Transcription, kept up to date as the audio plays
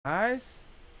Guys?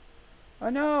 I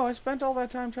know, I spent all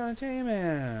that time trying to tame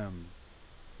him.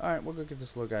 Alright, we'll go get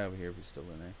this little guy over here if he's still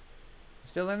in there.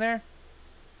 Still in there?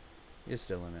 He's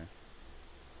still in there.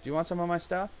 Do you want some of my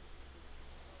stuff?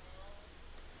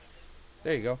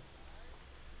 There you go.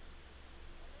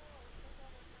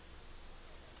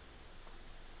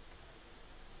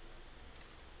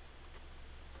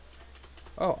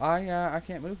 Oh, I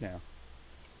can't move now.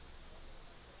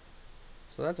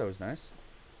 So that's always nice.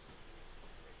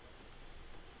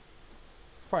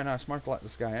 Probably not smart to let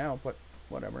this guy out, but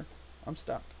whatever. I'm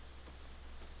stuck.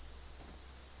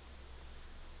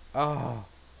 Oh.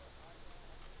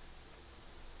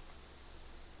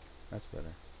 That's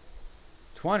better.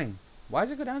 20. Why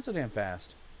does it go down so damn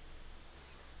fast?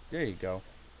 There you go.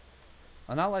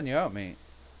 I'm not letting you out, mate.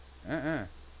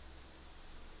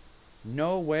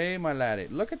 No way, my laddie.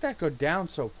 Look at that go down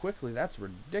so quickly. That's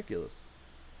ridiculous.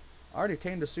 I already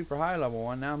tamed a super high level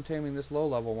one. Now I'm taming this low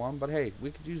level one. But hey,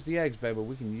 we could use the eggs, baby.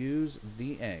 We can use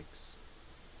the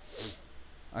eggs.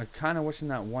 I'm kind of wishing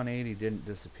that 180 didn't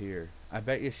disappear. I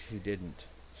bet you she didn't.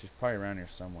 She's probably around here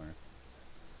somewhere.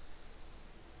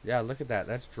 Yeah, look at that.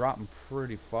 That's dropping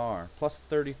pretty far. Plus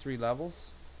 33 levels.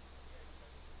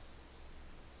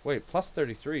 Wait, plus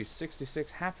 33.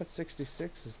 66. Half of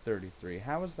 66 is 33.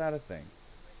 How is that a thing?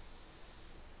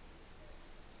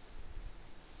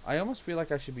 I almost feel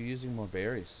like I should be using more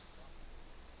berries.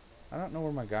 I don't know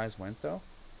where my guys went, though.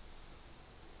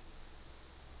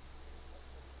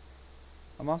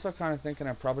 I'm also kind of thinking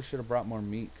I probably should have brought more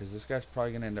meat, because this guy's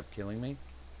probably going to end up killing me.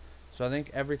 So I think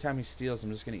every time he steals,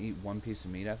 I'm just going to eat one piece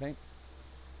of meat, I think.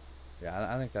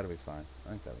 Yeah, I think that'll be fine. I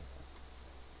think that'll be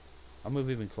fine. I'll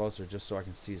move even closer just so I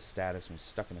can see his status when he's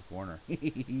stuck in a corner.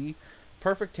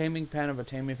 Perfect taming pen of a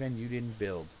taming pen you didn't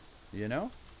build. You know?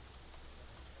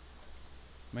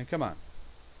 I mean, come on.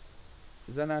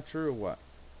 Is that not true or what?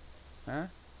 Huh?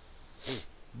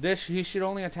 He should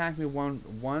only attack me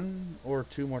one or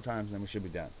two more times, and then we should be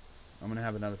done. I'm gonna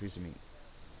have another piece of meat.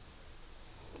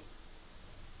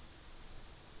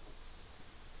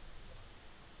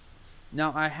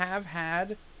 Now, I have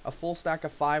had a full stack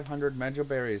of 500 Mejo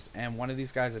berries, and one of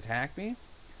these guys attacked me,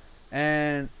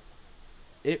 and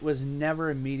it was never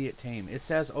immediate tame. It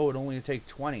says, oh, it only take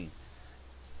 20.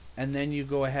 And then you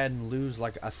go ahead and lose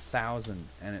like 1,000,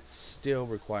 and it still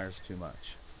requires too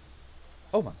much.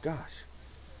 Oh my gosh.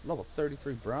 Level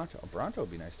 33 Bronto. A Bronto would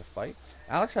be nice to fight.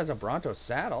 Alex has a Bronto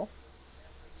saddle.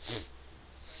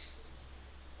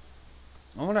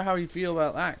 I wonder how you'd feel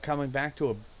about that, coming back to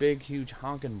a big, huge,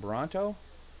 honking Bronto.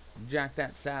 Jack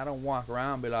that saddle, walk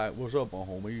around, be like, what's up, my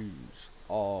homies?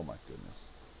 Oh my goodness.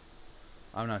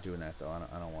 I'm not doing that, though.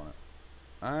 I don't want it.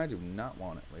 I do not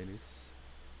want it, ladies.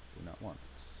 Do not want it.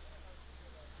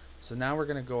 So now we're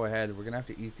going to go ahead. We're going to have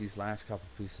to eat these last couple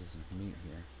pieces of meat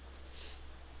here.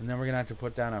 And then we're going to have to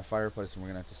put down our fireplace, and we're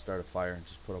going to have to start a fire and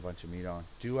just put a bunch of meat on.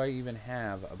 Do I even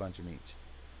have a bunch of meat?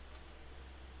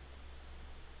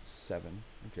 7.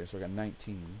 Okay, so I got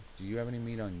 19. Do you have any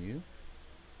meat on you?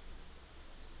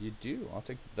 You do. I'll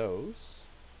take those.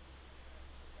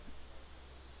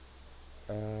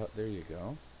 There you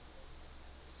go.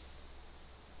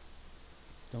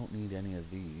 Don't need any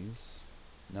of these.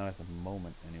 Not at the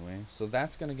moment, anyway. So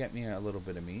that's going to get me a little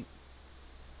bit of meat.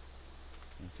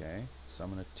 Okay, so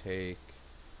I'm going to take,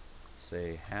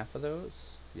 say, half of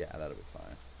those. Yeah, that'll be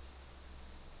fine.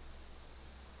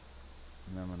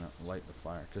 And then I'm going to light the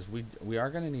fire. Because we are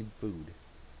going to need food.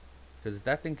 Because if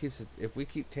that thing keeps it, if we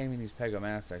keep taming these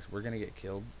Pegomastix, we're going to get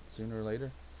killed sooner or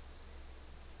later.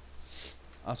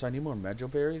 Also, I need more Mejo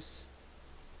berries.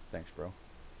 Thanks, bro.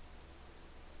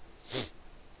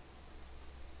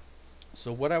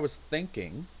 So what I was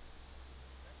thinking,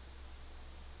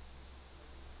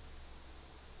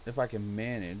 if I can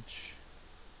manage,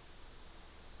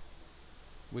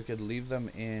 we could leave them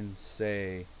in,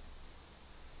 say,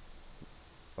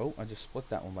 oh, I just split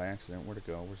that one by accident. Where'd it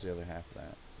go? Where's the other half of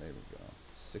that? There we go.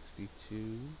 62,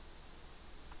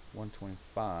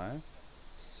 125,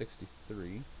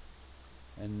 63,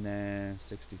 and then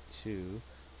 62.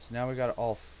 So now we got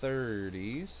all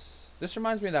 30s. This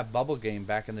reminds me of that bubble game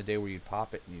back in the day where you'd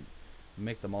pop it and you'd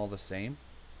make them all the same.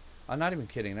 I'm not even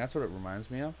kidding. That's what it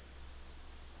reminds me of.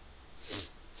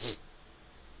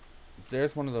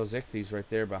 There's one of those ichthyes right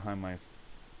there behind my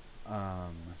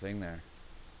thing there.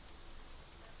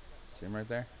 See him right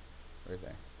there? Right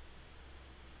there.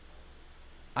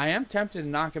 I am tempted to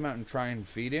knock him out and try and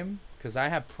feed him, because I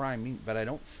have prime meat, but I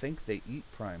don't think they eat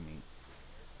prime meat.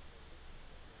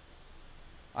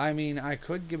 I mean, I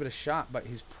could give it a shot, but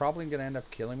he's probably going to end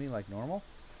up killing me like normal.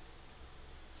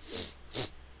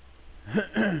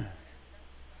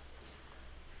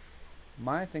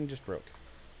 My thing just broke.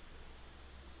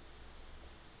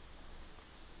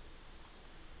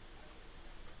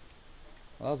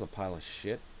 Well, that was a pile of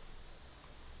shit.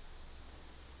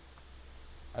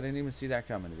 I didn't even see that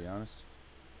coming, to be honest.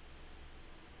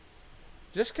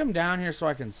 Just come down here so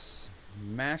I can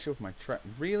smash it with my trike.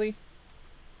 Really?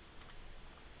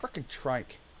 Frickin'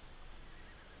 trike.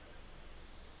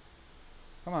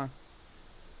 Come on.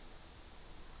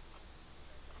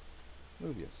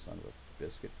 Move, you son of a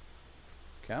biscuit.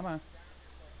 Come on.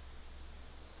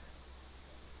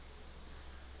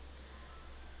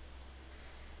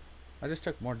 I just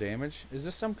took more damage. Is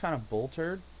this some kind of bull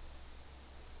turd?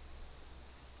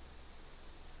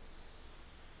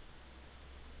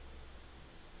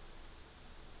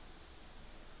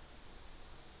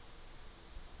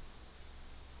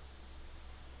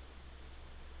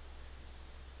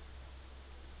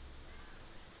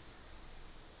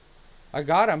 I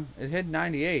got him. It hit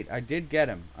 98. I did get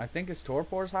him. I think his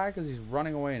torpor's high because he's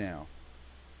running away now.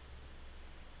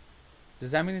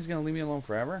 Does that mean he's going to leave me alone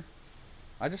forever?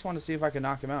 I just wanted to see if I could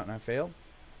knock him out, and I failed.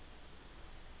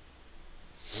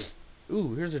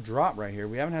 Ooh, here's a drop right here.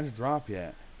 We haven't had a drop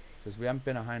yet because we haven't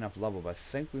been a high enough level, but I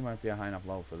think we might be a high enough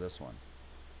level for this one.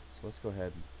 So let's go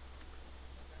ahead and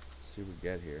see what we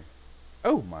get here.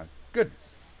 Oh, my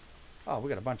goodness. Oh, we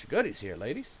got a bunch of goodies here,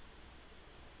 ladies.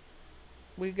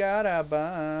 We got a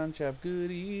bunch of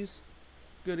goodies.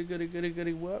 Goody, goody, goody,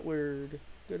 goody, what word?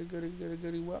 Goody, goody, goody,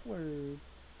 goody, what word?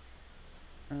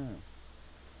 Oh.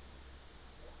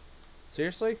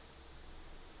 Seriously?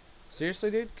 Seriously,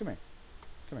 dude? Come here.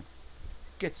 Come here.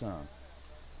 Get some.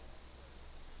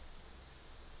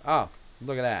 Oh,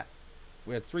 look at that.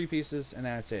 We had 3 pieces, and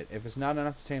that's it. If it's not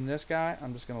enough to tame this guy,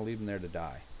 I'm just going to leave him there to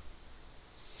die.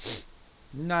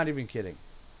 Not even kidding.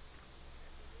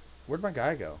 Where'd my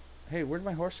guy go? Hey, where'd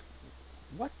my horse...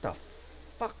 What the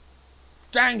fuck?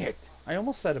 Dang it! I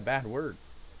almost said a bad word.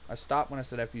 I stopped when I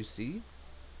said FUC.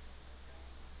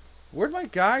 Where'd my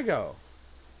guy go?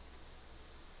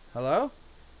 Hello?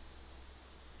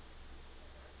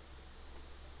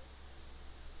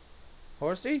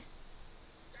 Horsey?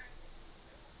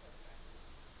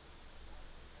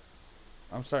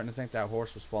 I'm starting to think that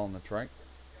horse was following the trike.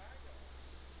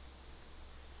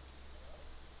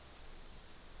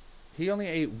 He only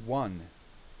ate 1.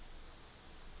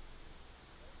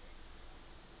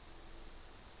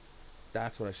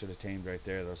 That's what I should have tamed right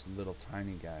there, those little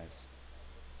tiny guys.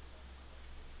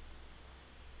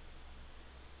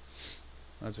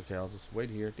 That's okay, I'll just wait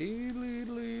here. The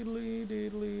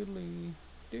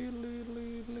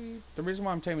reason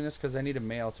why I'm taming this is because I need a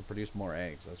male to produce more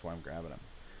eggs. That's why I'm grabbing them.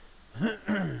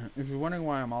 If you're wondering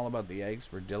why I'm all about the eggs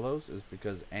for dillos, is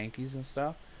because Ankies and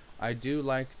stuff, I do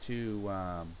like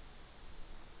to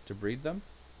breed them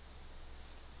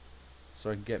so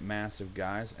I can get massive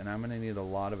guys, and I'm going to need a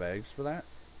lot of eggs for that.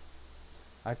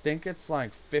 I think it's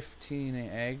like 15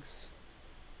 eggs.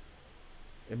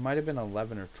 It might have been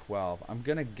 11 or 12. I'm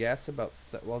going to guess about,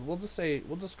 well, we'll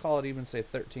just call it even, say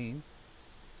 13.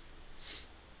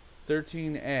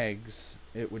 13 eggs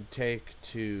it would take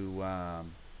to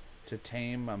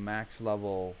tame a max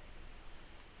level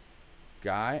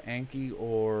guy, Anki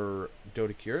or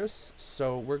Doedicurus.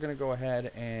 So we're going to go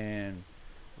ahead and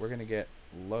we're going to get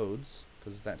loads,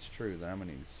 because if that's true, then I'm going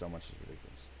to need so much, it's ridiculous.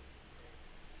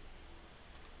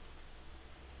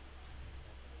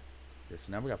 Okay,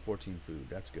 so now we got 14 food.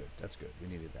 That's good. That's good. We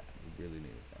needed that. We really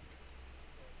needed that.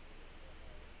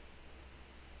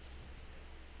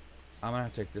 I'm going to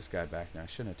have to take this guy back now. I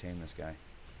shouldn't have tamed this guy.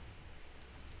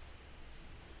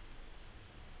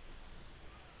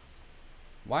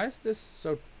 Why is this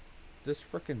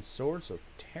frickin' sword so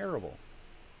terrible?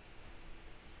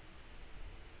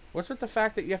 What's with the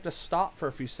fact that you have to stop for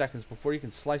a few seconds before you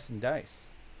can slice and dice?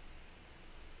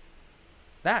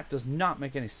 That does not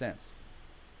make any sense.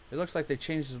 It looks like they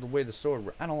changed the way the sword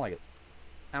works. I don't like it.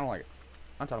 I don't like it.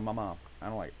 I'm talking to my mom. I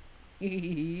don't like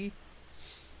it.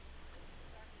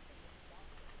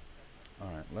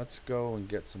 Alright, let's go and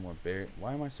get some more berry.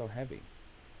 Why am I so heavy?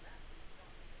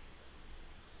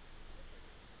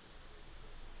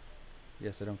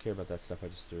 Yes, I don't care about that stuff I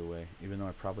just threw away, even though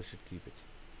I probably should keep it.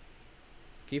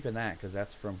 Keeping that, because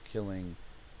that's from killing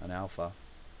an alpha.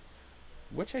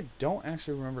 Which I don't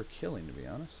actually remember killing, to be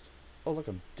honest. Oh, look,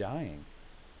 I'm dying.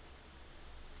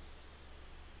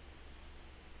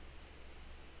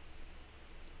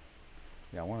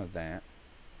 Yeah, I wanted that.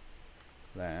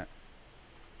 That.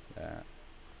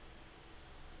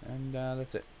 And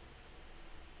that's it.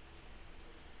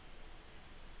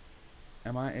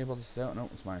 Am I able to sell? No,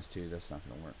 it's -2. That's not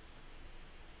going to work.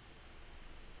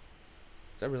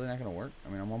 Is that really not going to work? I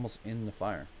mean, I'm almost in the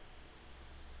fire.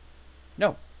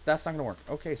 No, that's not going to work.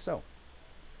 Okay, so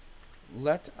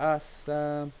let us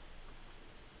go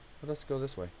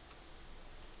this way.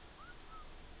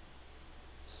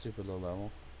 super low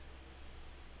level.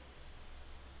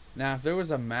 Now, if there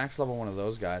was a max level one of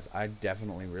those guys, I'd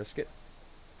definitely risk it.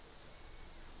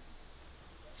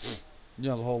 You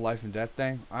know, the whole life and death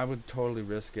thing? I would totally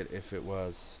risk it if it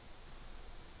was...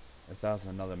 If that was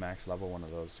another max level one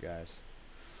of those guys.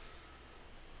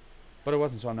 But it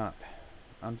wasn't, so I'm not.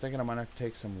 I'm thinking I might have to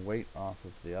take some weight off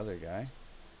of the other guy.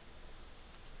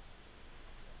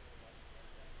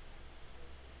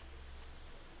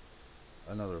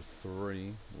 Another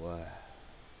 3. Wow.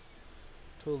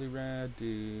 Totally rad,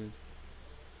 dude.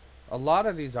 A lot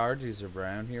of these RGs are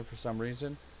brown here for some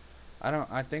reason.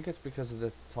 I think it's because of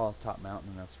the tall top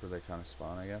mountain, and that's where they kind of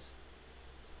spawn, I guess.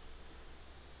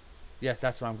 Yes,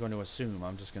 that's what I'm going to assume.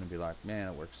 I'm just going to be like, man,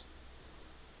 it works.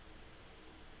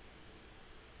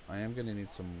 I am going to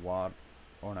need some water.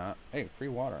 Or not. Hey, free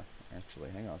water, actually.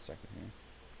 Hang on a second here.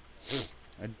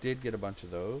 I did get a bunch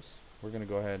of those. We're going to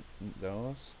go ahead and eat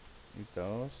those. Eat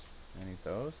those. And eat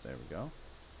those. There we go.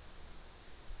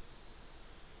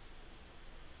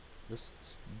 This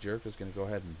jerk is going to go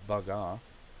ahead and bug off.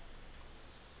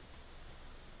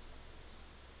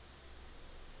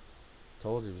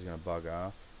 Told you he was going to bug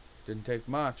off. Didn't take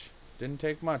much. Didn't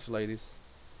take much, ladies.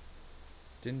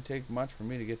 Didn't take much for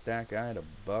me to get that guy to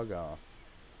bug off.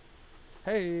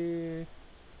 Hey!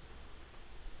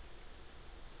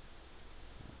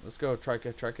 Let's go,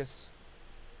 Trichus.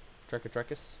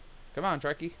 Trichus. Come on,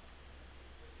 Trikey.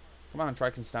 Come on,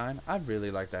 Trikenstein. I really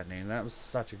like that name. That was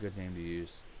such a good name to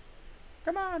use.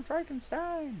 Come on,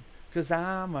 Trikenstein. 'Cause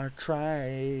I'm a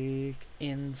Trikenstein.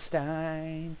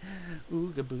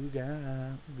 Ooga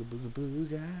booga. Ooga booga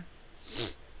booga.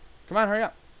 Come on, hurry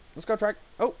up. Let's go, Trike.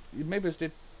 Oh, you mate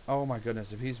boosted. Oh my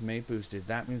goodness, if he's mate boosted,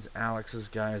 that means Alex's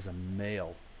guy is a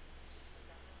male.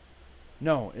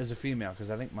 No, is a female, because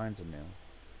I think mine's a male.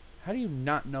 How do you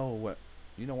not know what...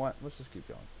 You know what? Let's just keep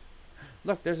going.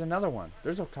 Look, there's another one.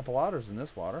 There's a couple otters in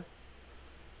this water.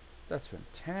 That's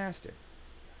fantastic.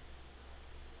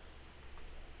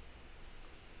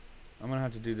 I'm going to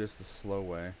have to do this the slow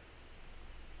way.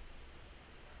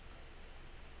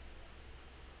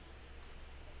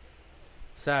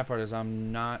 Sad part is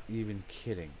I'm not even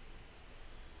kidding.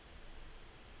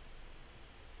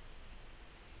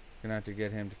 Gonna have to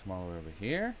get him to come all the way over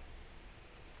here.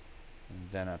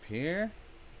 And then up here.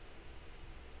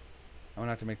 I'm gonna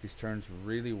have to make these turns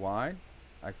really wide.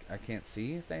 I can't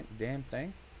see a damn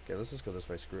thing. Okay, let's just go this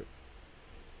way. Screw it.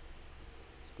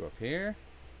 Let's go up here.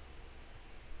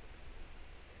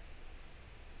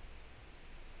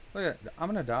 Look at that. I'm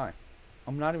gonna die.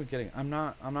 I'm not even kidding. I'm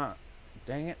not.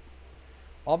 Dang it.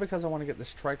 All because I want to get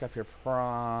this trike up here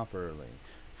properly.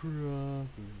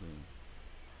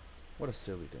 What a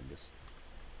silly dingus.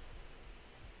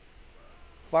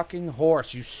 Fucking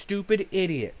horse, you stupid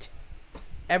idiot.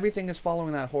 Everything is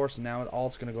following that horse, and now all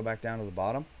it's going to go back down to the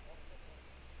bottom.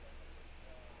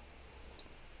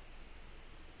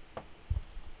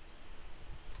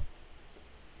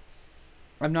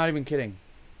 I'm not even kidding.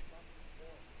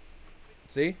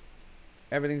 See?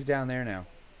 Everything's down there now.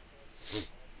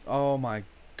 Oh my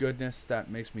goodness, that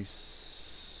makes me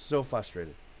so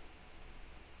frustrated.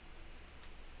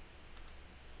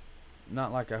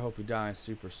 Not like I hope he dies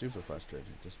super frustrated.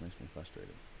 It just makes me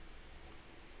frustrated.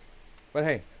 But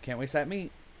hey, can't waste that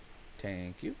meat.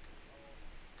 Thank you.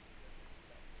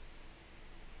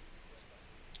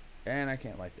 And I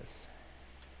can't like this.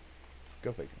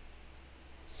 Go figure.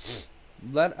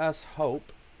 Let us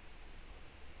hope.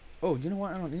 Oh, you know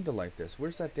what? I don't need to like this.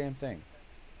 Where's that damn thing?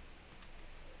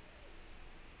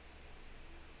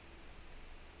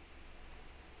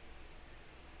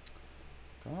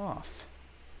 Go off.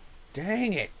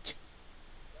 Dang it.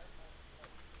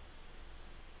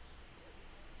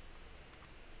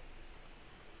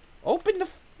 Open the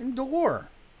f***ing door.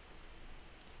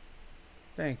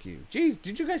 Thank you. Jeez,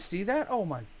 did you guys see that? Oh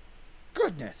my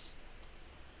goodness.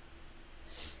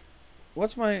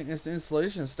 What's my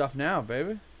installation stuff now,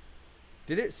 baby?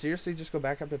 Did it seriously just go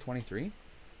back up to 23?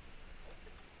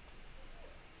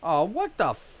 Oh, what the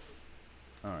f...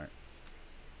 Alright.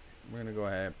 We're gonna go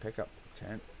ahead and pick up the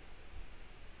tent.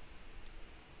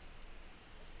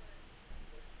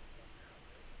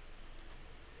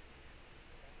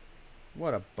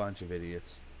 What a bunch of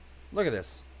idiots. Look at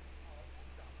this.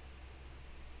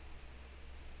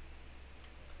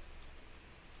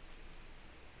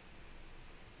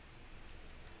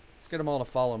 Let's get them all to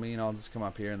follow me, and I'll just come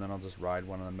up here, and then I'll just ride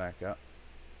one of them back up.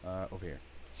 Over here.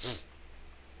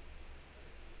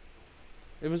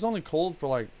 It was only cold for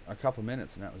like a couple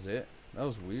minutes, and that was it. That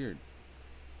was weird.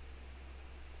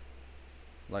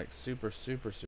 Like super